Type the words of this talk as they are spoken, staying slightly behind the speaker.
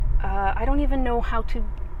I don't even know how to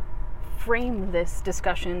frame this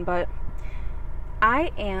discussion, but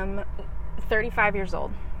I am 35 years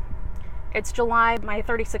old. It's July. My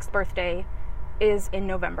 36th birthday is in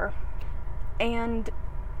November. And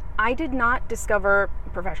I did not discover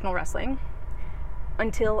professional wrestling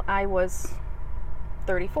until I was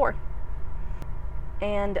 34.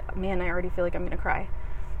 And man, I already feel like I'm going to cry.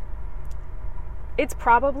 It's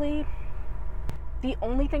probably the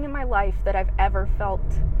only thing in my life that I've ever felt,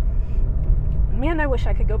 man, I wish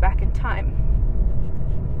I could go back in time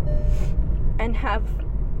and have,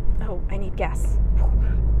 I need gas.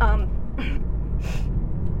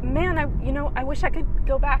 Man, I wish I could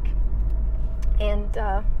go back and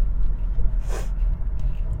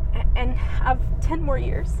have 10 more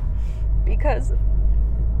years, because,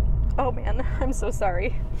 oh man, I'm so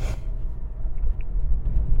sorry.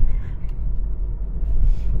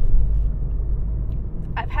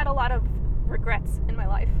 I've had a lot of regrets in my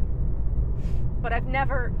life, but I've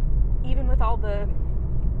never, even with all the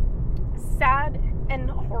sad and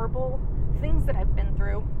horrible things that I've been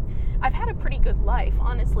through, I've had a pretty good life,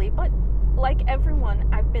 honestly, but like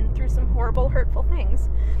everyone, I've been through some horrible, hurtful things.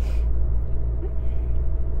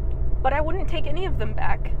 But I wouldn't take any of them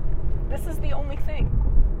back. This is the only thing.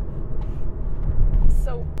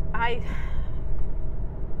 So I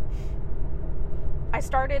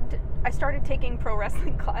started taking pro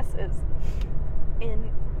wrestling classes in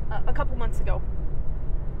a couple months ago,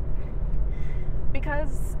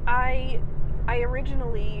 because I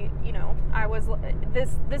originally, I was,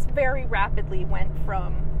 this very rapidly went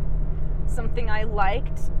from something I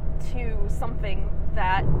liked to something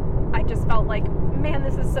that I just felt like, man,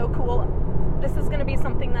 this is so cool. This is going to be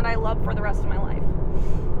something that I love for the rest of my life.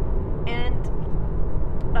 And,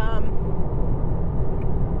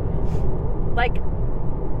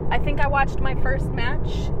 I think I watched my first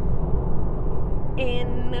match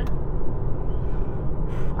in,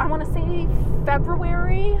 I want to say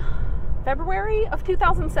February of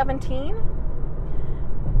 2017.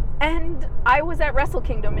 And I was at Wrestle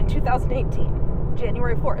Kingdom in 2018,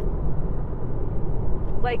 January 4th.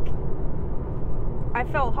 I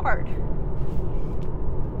fell hard.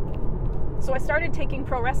 So I started taking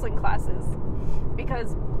pro wrestling classes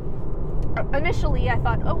because initially I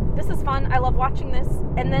thought, oh, this is fun. I love watching this.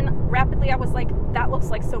 And then rapidly I was like, that looks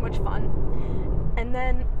like so much fun. And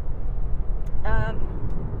then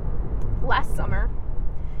last summer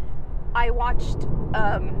I watched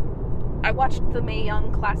the Mae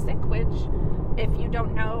Young Classic, which, if you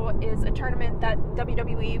don't know, is a tournament that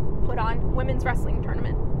WWE put on, women's wrestling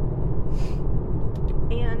tournament.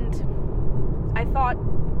 And I thought,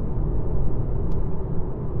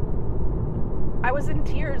 I was in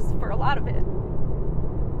tears for a lot of it,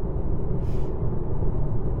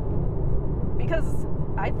 because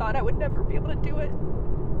I thought I would never be able to do it.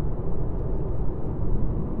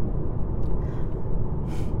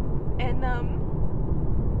 And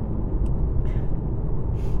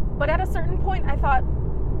but at a certain point I thought,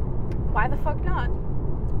 why the fuck not?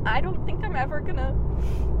 I don't think I'm ever gonna,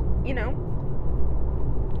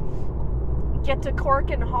 get to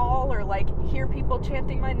Korakuen Hall or hear people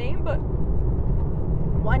chanting my name, but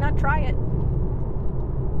why not try it?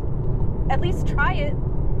 At least try it.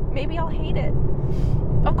 Maybe I'll hate it.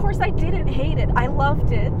 Of course I didn't hate it. I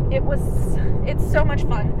loved it. It's so much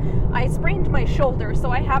fun. I sprained my shoulder,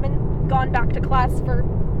 so I haven't gone back to class for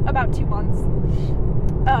about 2 months.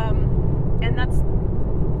 And that's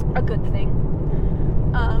a good thing.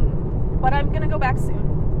 But I'm gonna go back soon.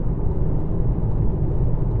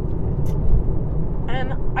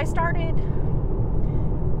 And I started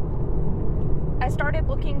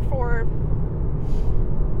looking for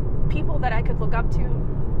people that I could look up to,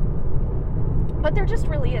 but there just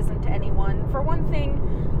really isn't anyone. For one thing,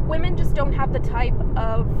 women just don't have the type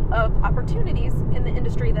of opportunities in the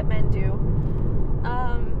industry that men do.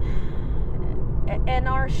 And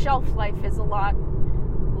our shelf life is a lot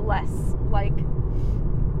less.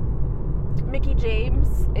 Mickie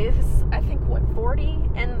James is, I think, 40?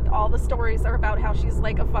 And all the stories are about how she's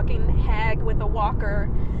like a fucking hag with a walker,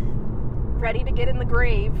 ready to get in the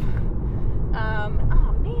grave. Oh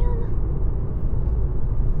man.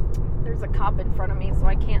 There's a cop in front of me, so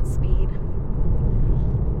I can't speed.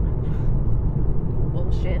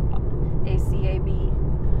 Bullshit. ACAB.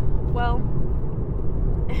 Well,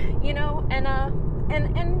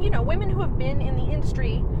 and women who have been in the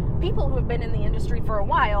industry, people who have been in the industry for a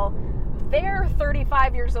while, their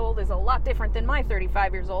 35 years old is a lot different than my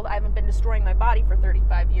 35 years old. I haven't been destroying my body for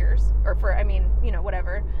 35 years, or for,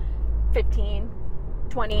 15,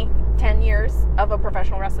 20, 10 years of a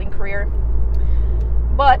professional wrestling career.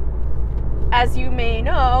 But as you may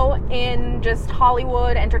know, in just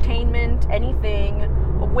Hollywood, entertainment, anything,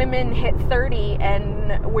 women hit 30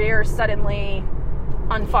 and we're suddenly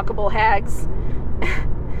unfuckable hags.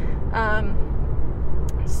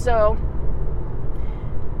 So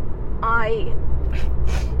I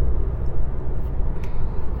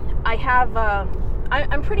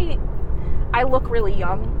look really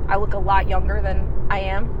young. I look a lot younger than I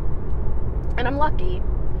am. And I'm lucky.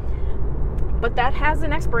 But that has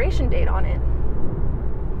an expiration date on it.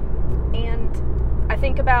 And I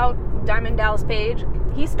think about Diamond Dallas Page.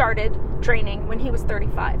 He started training when he was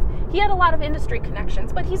 35. He had a lot of industry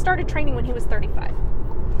connections, but he started training when he was 35.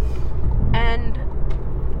 And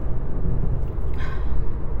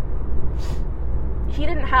he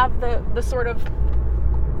didn't have the sort of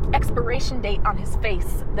expiration date on his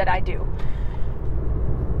face that I do.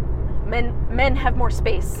 Men have more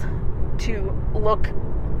space to look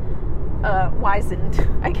wizened,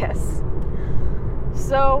 I guess.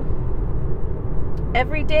 So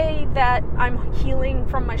every day that I'm healing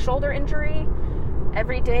from my shoulder injury,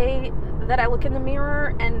 every day that I look in the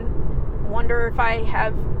mirror and wonder if I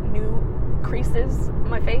have new creases in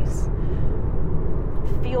my face,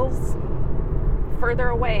 feels further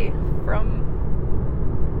away from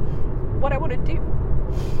what I want to do.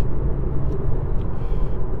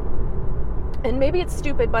 And maybe it's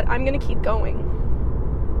stupid, but I'm going to keep going.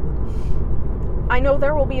 I know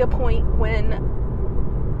there will be a point when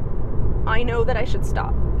I know that I should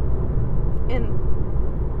stop. And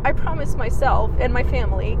I promise myself and my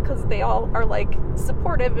family, because they all are like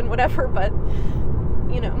supportive and whatever, but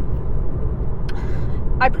you know,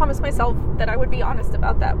 I promised myself that I would be honest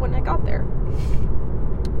about that when I got there.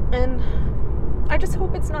 And I just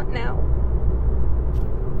hope it's not now.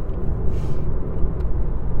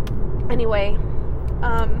 Anyway,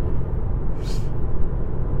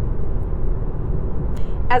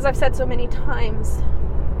 as I've said so many times,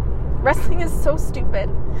 wrestling is so stupid.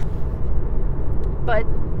 But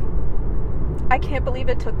I can't believe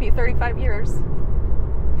it took me 35 years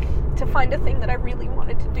to find a thing that I really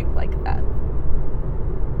wanted to do like that.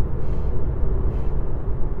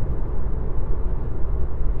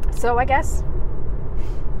 So I guess,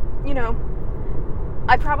 you know,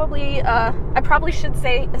 I probably should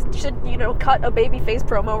cut a babyface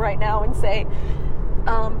promo right now and say,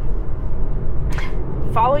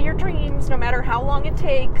 follow your dreams no matter how long it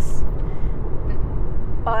takes.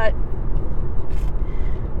 But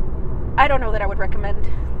I don't know that I would recommend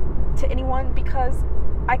to anyone, because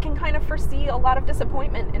I can kind of foresee a lot of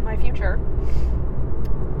disappointment in my future.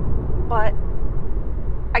 But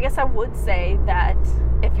I guess I would say that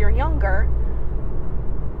if you're younger,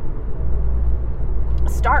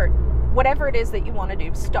 start. Whatever it is that you want to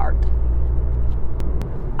do, start.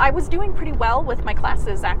 I was doing pretty well with my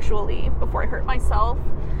classes, actually, before I hurt myself.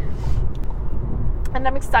 And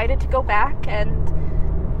I'm excited to go back, and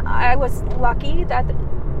I was lucky that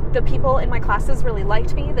the people in my classes really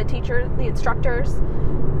liked me. The teachers, the instructors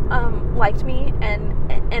liked me,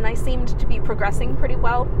 and I seemed to be progressing pretty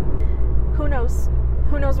well. Who knows?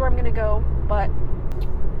 Who knows where I'm going to go, but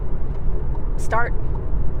start.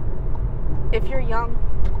 If you're young.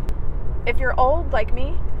 If you're old, like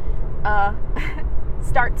me,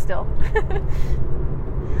 start still.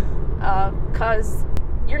 'Cause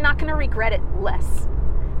you're not going to regret it less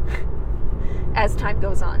as time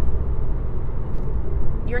goes on.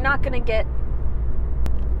 You're not going to get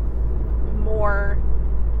more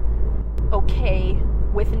okay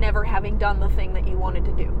with never having done the thing that you wanted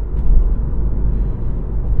to do.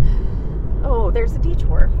 Oh, there's a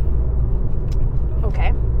detour.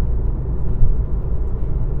 Okay.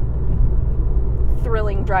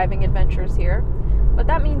 Thrilling driving adventures here. But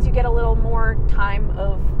that means you get a little more time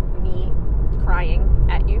of me crying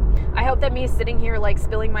at you. I hope that me sitting here like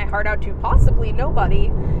spilling my heart out to possibly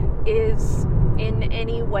nobody is in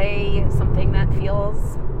any way something that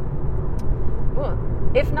feels,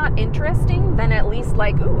 if not interesting, then at least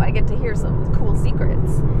like, I get to hear some cool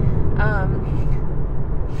secrets.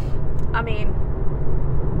 I mean,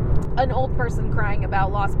 an old person crying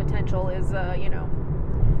about lost potential is,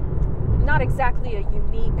 not exactly a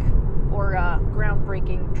unique or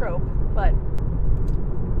groundbreaking trope, but,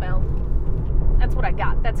 well, that's what I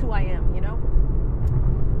got. That's who I am, you know?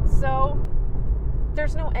 So,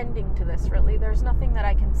 there's no ending to this, really. There's nothing that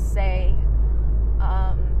I can say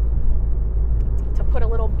to put a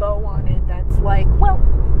little bow on it that's like, well,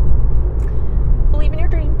 believe in your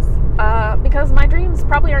dreams. Because my dreams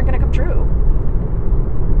probably aren't going to come true.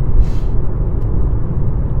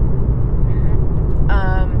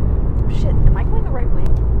 Shit, am I going the right way?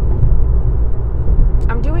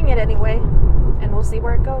 I'm doing it anyway, and we'll see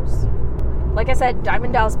where it goes. Like I said,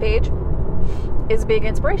 Diamond Dallas Page, is a big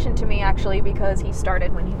inspiration to me, actually, because he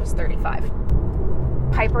started when he was 35.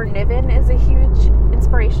 Piper Niven is a huge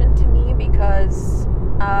inspiration to me because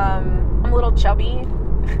I'm a little chubby.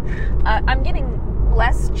 I'm getting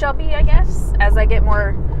less chubby, I guess, as I get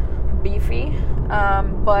more beefy.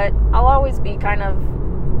 But I'll always be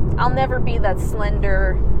I'll never be that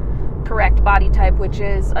slender, correct body type, which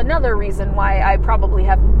is another reason why I probably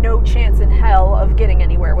have no chance in hell of getting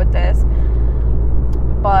anywhere with this.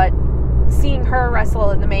 But seeing her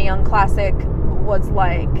wrestle in the Mae Young Classic was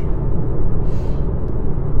like,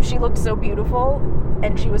 she looked so beautiful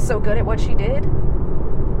and she was so good at what she did.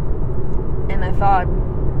 And I thought,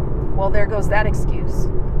 well, there goes that excuse.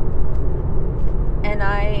 And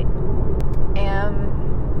I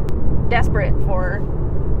am desperate for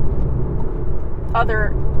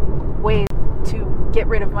other ways to get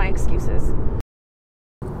rid of my excuses.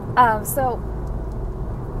 So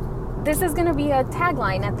this is going to be a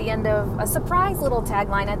tagline at the end of, a surprise little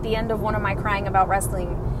tagline at the end of one of my crying about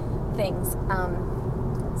wrestling things.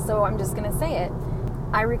 So I'm just going to say it.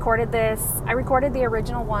 I recorded the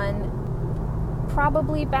original one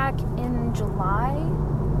probably back in July,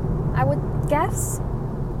 I would guess.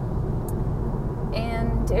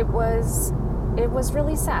 And it was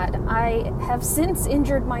really sad. I have since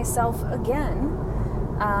injured myself again,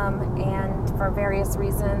 and for various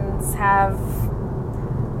reasons have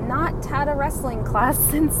not had a wrestling class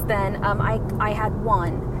since then. I had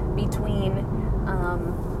one between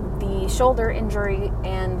the shoulder injury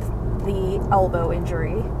and the elbow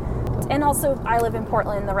injury. And also, I live in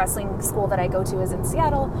Portland. The wrestling school that I go to is in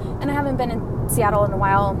Seattle, and I haven't been in Seattle in a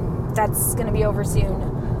while. That's going to be over soon.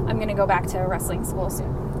 I'm going to go back to wrestling school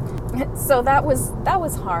soon. So that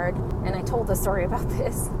was hard, and I told the story about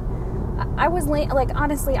this. I was laying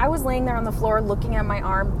there on the floor looking at my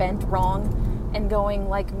arm bent wrong and going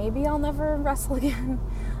like, maybe I'll never wrestle again.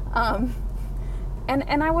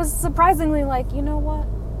 And I was surprisingly like, you know what?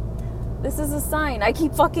 This is a sign. I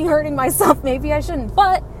keep fucking hurting myself. Maybe I shouldn't.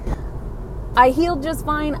 But I healed just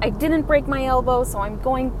fine. I didn't break my elbow, so I'm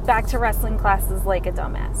going back to wrestling classes like a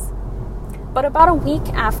dumbass. But about a week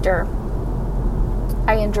after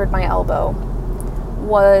I injured my elbow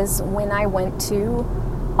was when I went to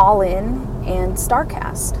All In and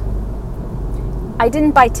StarCast. I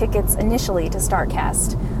didn't buy tickets initially to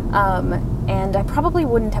StarCast, and I probably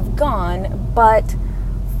wouldn't have gone, but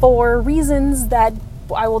for reasons that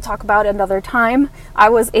I will talk about another time, I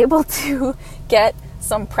was able to get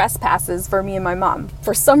some press passes for me and my mom.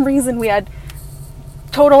 For some reason, we had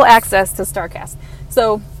total access to StarCast.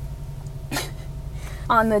 So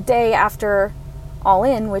on the day after All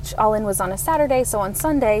In, which All In was on a Saturday, so on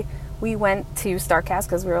Sunday we went to StarCast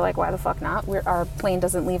because we were like, why the fuck not? Our plane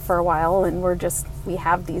doesn't leave for a while, and we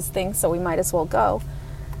have these things, so we might as well go.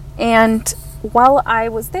 And while I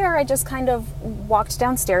was there, I just kind of walked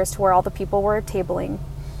downstairs to where all the people were tabling,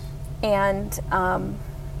 and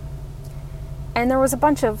there was a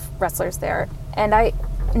bunch of wrestlers there, and I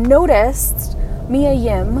noticed Mia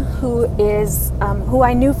Yim, who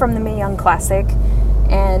I knew from the Mae Young Classic,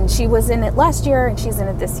 and she was in it last year, and she's in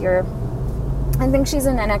it this year. I think she's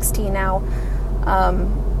in NXT now.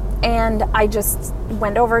 And I just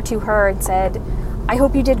went over to her and said, I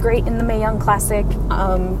hope you did great in the Mae Young Classic.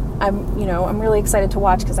 I'm really excited to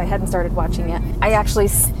watch because I hadn't started watching it. I actually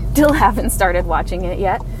still haven't started watching it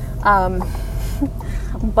yet.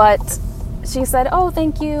 But she said, oh,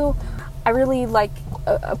 thank you. I really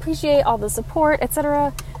appreciate all the support,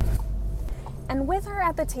 etc. And with her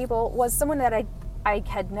at the table was someone that I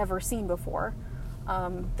had never seen before.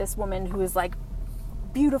 This woman who is like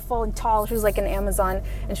beautiful and tall. She was like an Amazon,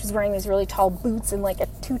 and she was wearing these really tall boots and like a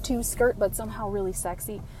tutu skirt, but somehow really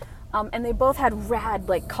sexy. And they both had rad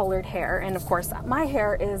like colored hair, and of course my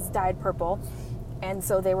hair is dyed purple, and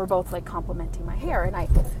so they were both like complimenting my hair. And I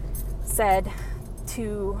said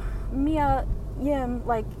to Mia Yim,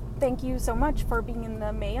 like, thank you so much for being in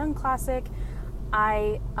the Mae Young Classic.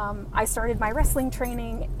 I started my wrestling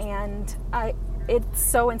training, and it's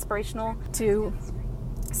so inspirational to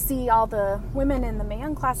see all the women in the Mae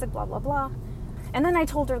Young Classic, blah, blah, blah. And then I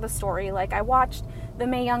told her the story. Like, I watched the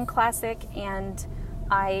Mae Young Classic, and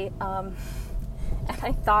I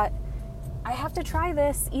thought, I have to try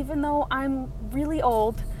this, even though I'm really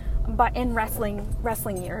old, but in wrestling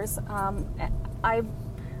years.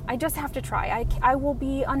 I just have to try. I will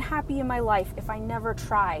be unhappy in my life if I never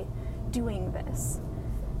try doing this.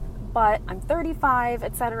 But I'm 35,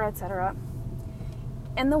 etc., etc.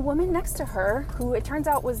 And the woman next to her, who it turns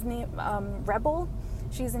out was named Rebel,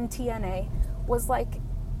 she's in TNA, was like,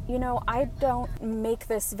 I don't make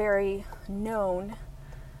this very known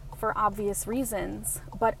for obvious reasons,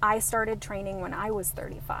 but I started training when I was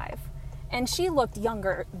 35. And she looked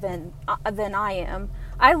younger than I am.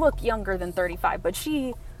 I look younger than 35, but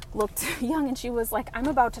she looked young, and she was like, I'm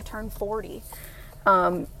about to turn 40.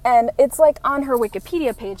 And it's like on her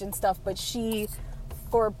Wikipedia page and stuff, but she,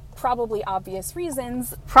 for probably obvious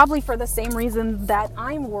reasons, probably for the same reason that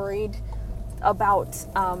I'm worried about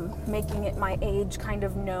making it my age kind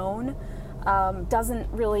of known, doesn't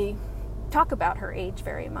really talk about her age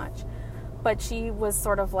very much. But she was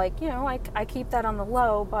sort of like, I keep that on the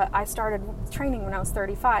low, but I started training when I was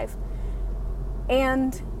 35.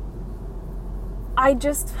 And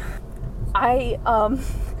I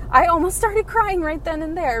almost started crying right then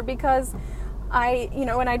and there, because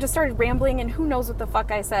and I just started rambling, and who knows what the fuck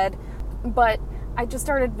I said, but I just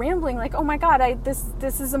started rambling like, oh my God,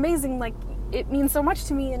 this is amazing. Like, it means so much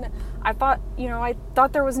to me. And I thought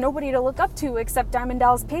there was nobody to look up to except Diamond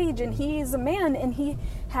Dallas Page, and he's a man, and he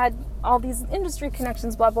had all these industry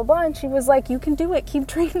connections, blah, blah, blah. And she was like, you can do it, keep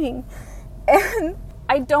training. And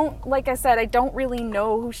like I said, I don't really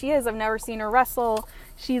know who she is. I've never seen her wrestle.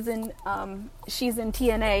 She's in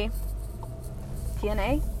TNA,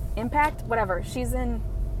 Impact, whatever. She's in,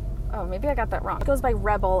 oh, maybe I got that wrong. It goes by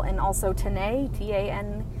Rebel, and also Tanae,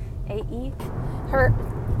 Tanae.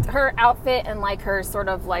 Her outfit and like her sort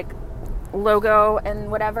of like logo and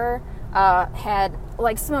whatever had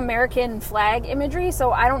like some American flag imagery,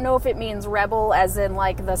 so I don't know if it means rebel as in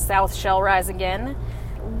like the South shall rise again,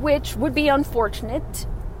 which would be unfortunate.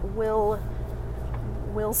 Will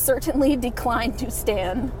certainly decline to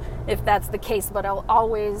stand if that's the case, but I'll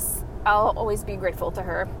always be grateful to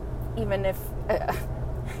her, even if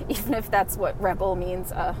that's what rebel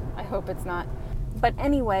means. I hope it's not. But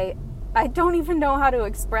anyway, I don't even know how to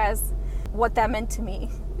express what that meant to me,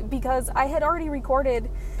 because I had already recorded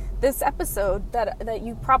this episode that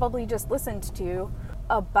you probably just listened to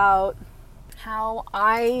about how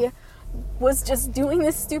I was just doing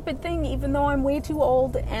this stupid thing even though I'm way too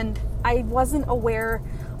old, and I wasn't aware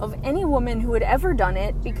of any woman who had ever done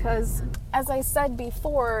it, because as I said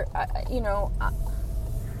before,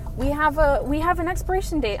 we have an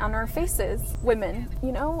expiration date on our faces, women.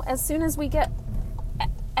 As soon as we get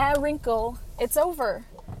a wrinkle, it's over.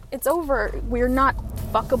 We're not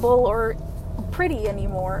fuckable or pretty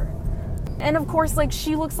anymore. And of course, like,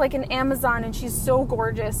 she looks like an Amazon, and she's so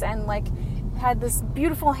gorgeous, and like had this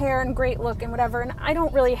beautiful hair and great look and whatever, and I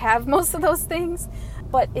don't really have most of those things,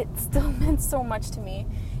 but it still meant so much to me.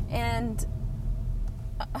 And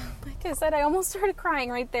like I said, I almost started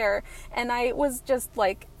crying right there, and I was just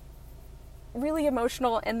like really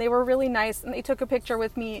emotional, and they were really nice, and they took a picture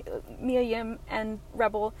with me. Mia Yim and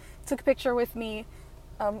Rebel took a picture with me,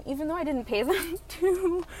 even though I didn't pay them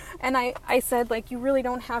to. And I said, like, you really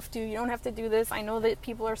don't have to. You don't have to do this. I know that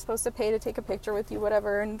people are supposed to pay to take a picture with you,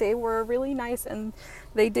 whatever. And they were really nice, and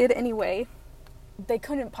they did anyway. They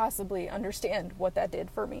couldn't possibly understand what that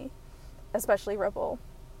did for me, especially Rebel.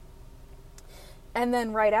 And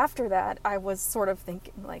then right after that, I was sort of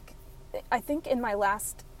thinking, like, I think in my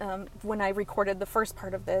last, when I recorded the first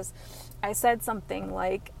part of this, I said something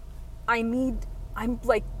like, I'm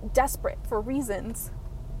like desperate for reasons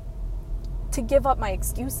to give up my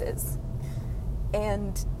excuses.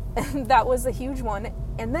 And that was a huge one.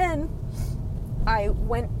 And then I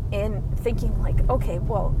went in thinking like, okay,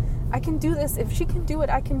 well, I can do this. If she can do it,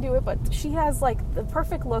 I can do it. But she has like the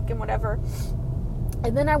perfect look and whatever.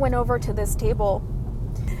 And then I went over to this table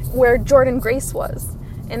where Jordynne Grace was.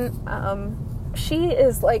 And she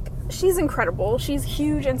is like, she's incredible. She's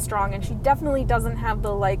huge and strong, and she definitely doesn't have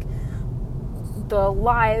the like the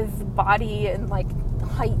lithe body and like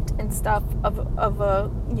height and stuff of a,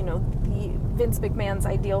 the Vince McMahon's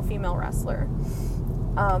ideal female wrestler.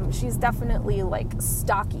 She's definitely like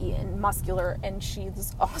stocky and muscular, and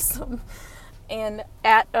she's awesome. And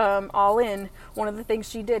at All In, one of the things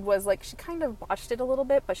she did was like, she kind of botched it a little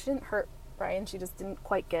bit, but she didn't hurt Brian. She just didn't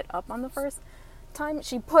quite get up on the first time.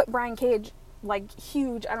 She put Brian Cage like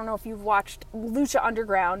huge. I don't know if you've watched Lucha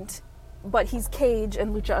Underground, but he's Cage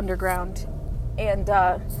in Lucha Underground, and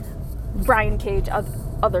Brian Cage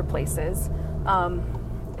other places.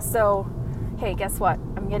 So hey, guess what?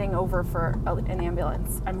 I'm getting over for an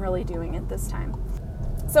ambulance. I'm really doing it this time.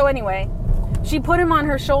 So anyway, she put him on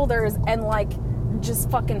her shoulders and like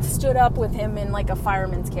just fucking stood up with him in like a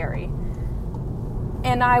fireman's carry.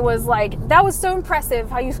 And I was like, that was so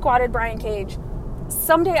impressive how you squatted Brian Cage.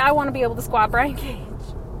 Someday I want to be able to squat Brian Cage.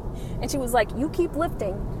 And she was like, you keep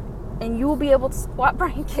lifting and you will be able to squat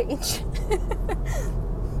Brian Cage.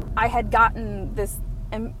 I had gotten this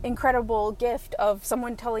incredible gift of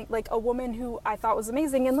someone telling, like, a woman who I thought was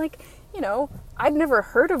amazing, and like, I'd never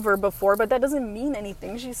heard of her before, but that doesn't mean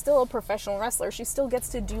anything. She's still a professional wrestler. She still gets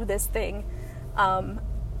to do this thing.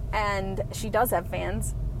 and she does have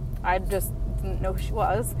fans. I just didn't know who she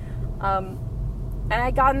was. And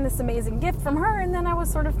I gotten this amazing gift from her, and then I was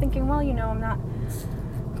sort of thinking, well,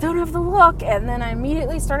 don't have the look. And then I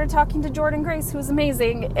immediately started talking to Jordan Grace, who's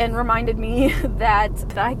amazing, and reminded me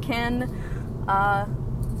that I can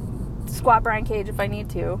squat Brian Cage if I need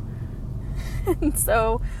to. And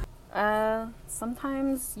so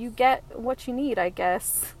sometimes you get what you need, I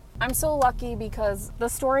guess. I'm so lucky because the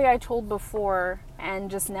story I told before and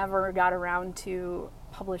just never got around to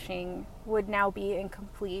publishing would now be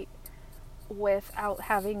incomplete without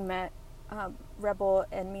having met Rebel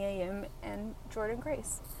and Mia Yim and Jordan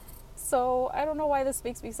Grace. So I don't know why this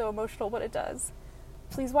makes me so emotional, but it does.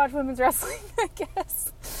 Please watch women's wrestling, I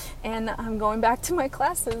guess. And I'm going back to my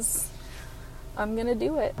classes. I'm gonna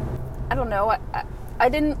do it. I don't know. I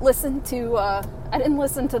didn't listen to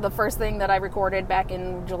the first thing that I recorded back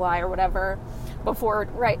in July or whatever before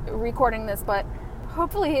recording this, but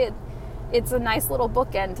hopefully it's a nice little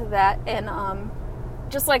bookend to that. And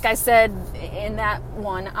just like I said in that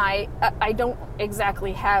one, I don't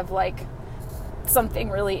exactly have like something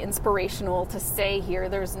really inspirational to say here.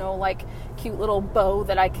 There's no like cute little bow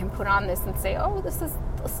that I can put on this and say, oh, this is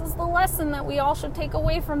the lesson that we all should take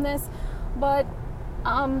away from this. But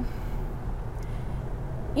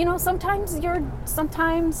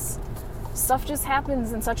sometimes stuff just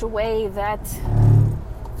happens in such a way that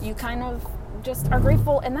you kind of just are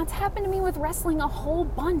grateful. And that's happened to me with wrestling a whole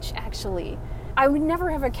bunch, actually. I would never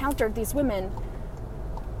have encountered these women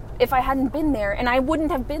if I hadn't been there, and I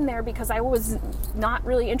wouldn't have been there because I was not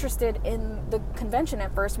really interested in the convention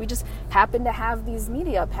at first. We just happened to have these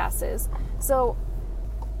media passes. So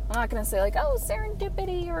I'm not going to say like, oh,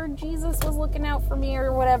 serendipity or Jesus was looking out for me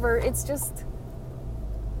or whatever. It's just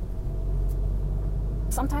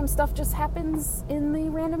sometimes stuff just happens in the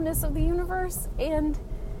randomness of the universe, and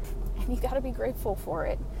you got to be grateful for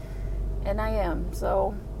it. And I am.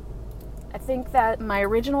 So I think that my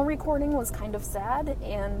original recording was kind of sad,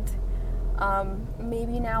 and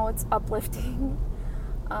maybe now it's uplifting.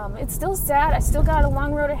 It's still sad. I still got a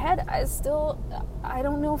long road ahead. I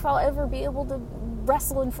don't know if I'll ever be able to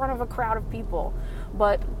wrestle in front of a crowd of people,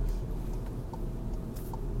 but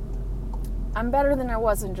I'm better than I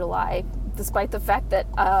was in July, despite the fact that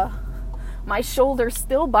my shoulder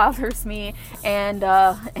still bothers me, and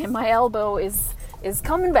my elbow is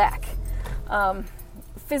coming back.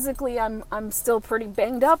 Physically, I'm still pretty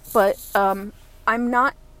banged up, but I'm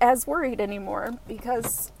not as worried anymore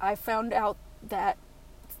because I found out that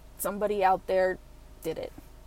somebody out there did it.